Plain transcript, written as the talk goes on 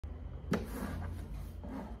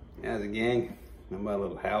How's it, gang? I'm my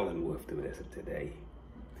little Howling Wolf to this today.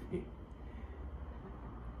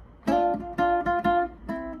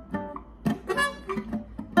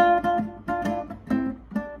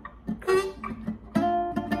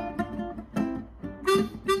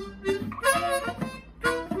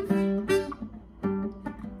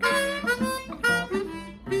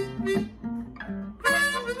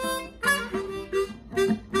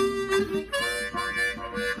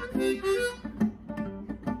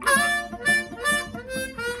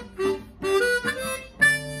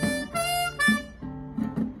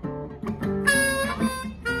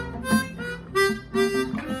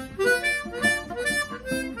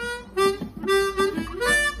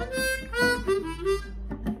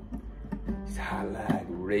 Hot like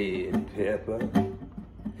red pepper,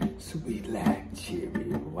 sweet like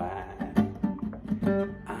cherry wine.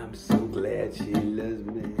 I'm so glad she loves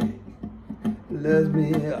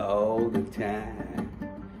me all the time.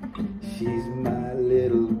 She's my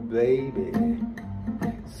little baby,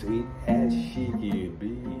 sweet as she can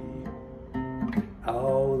be.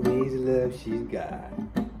 All these loves she's got,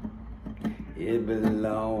 it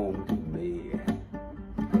belongs to me.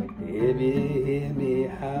 If you hear me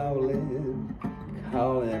howling,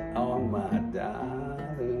 calling on my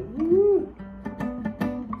darling. Woo.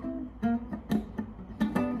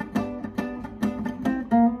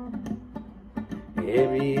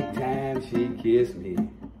 Every time she kiss me,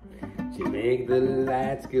 she make the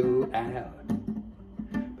lights go out.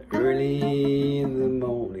 But early in the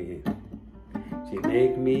morning, she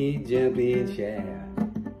make me jump and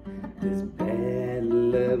shout. This bad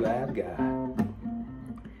love I've got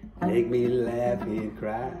make me laugh and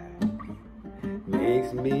cry,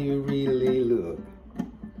 makes me really look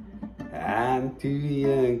I'm too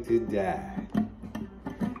young to die.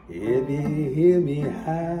 If you hear me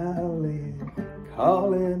howling,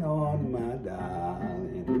 calling on my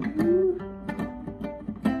darling. Ooh.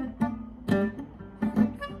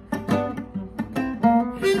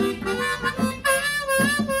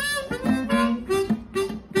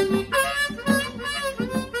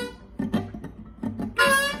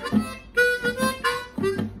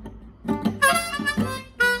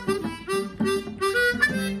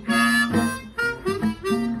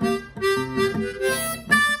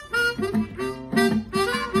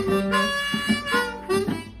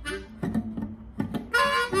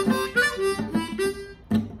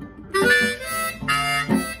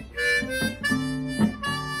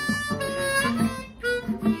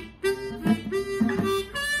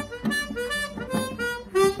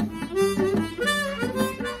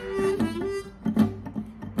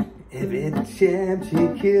 Every time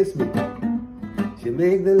she kiss me, she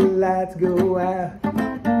make the lights go out.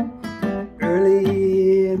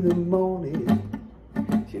 Early in the morning,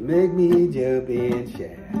 she make me jump and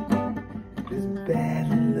shout. This bad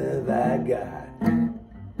love I got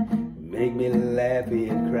make me laugh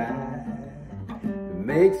and cry. It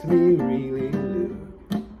makes me really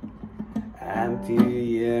look I'm too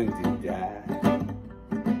young to die.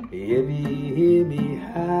 If you hear me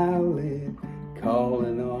howling,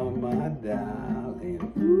 calling on my darling.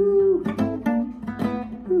 Ooh.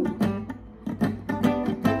 Ooh.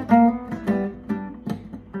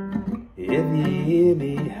 If you hear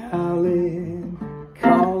me howling,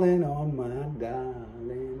 calling on my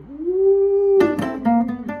darling. Ooh.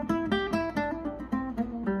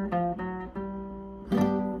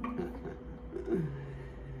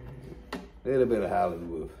 A little bit of Howling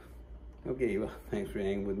Wolf. Okay, well, thanks for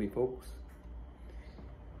hanging with me, folks.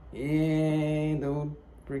 And don't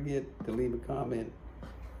forget to leave a comment.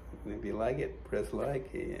 If you like it, press like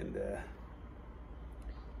and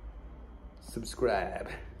subscribe.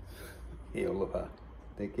 Hey, aloha.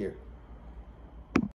 Take care.